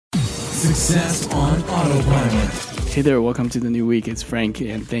Success on Autopilot. Hey there, welcome to the new week. It's Frank,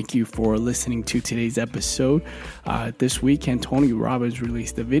 and thank you for listening to today's episode. This weekend, Tony Robbins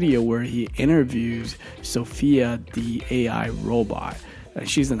released a video where he interviews Sophia, the AI robot.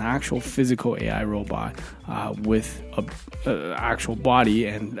 She's an actual physical AI robot with an actual body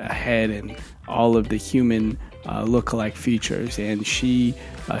and a head and all of the human look-alike features, and she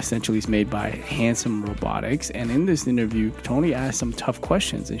essentially is made by Handsome Robotics. And in this interview, Tony asked some tough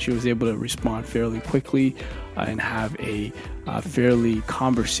questions, and she was able to respond fairly quickly and have a fairly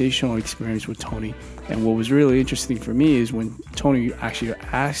conversational experience with Tony. And what was really interesting for me is when Tony actually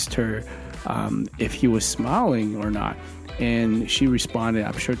asked her if he was smiling or not. And she responded,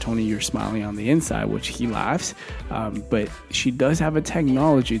 "I'm sure, Tony, you're smiling on the inside," which he laughs. But she does have a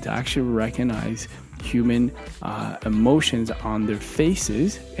technology to actually recognize human emotions on their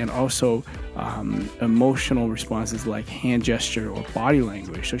faces, and also emotional responses like hand gesture or body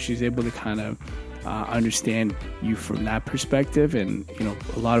language. So she's able to kind of understand you from that perspective. And, you know,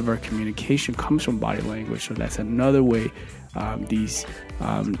 a lot of our communication comes from body language. So that's another way these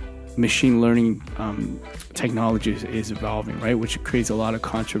machine learning technologies is evolving, right? Which creates a lot of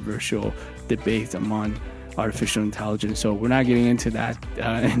controversial debates among artificial intelligence. So we're not getting into that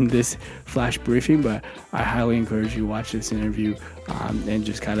in this flash briefing, but I highly encourage you to watch this interview and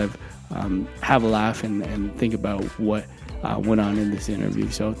just kind of have a laugh and think about what went on in this interview.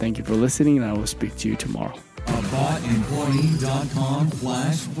 So thank you for listening, and I will speak to you tomorrow.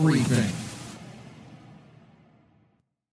 AboutEmployee.com/briefing.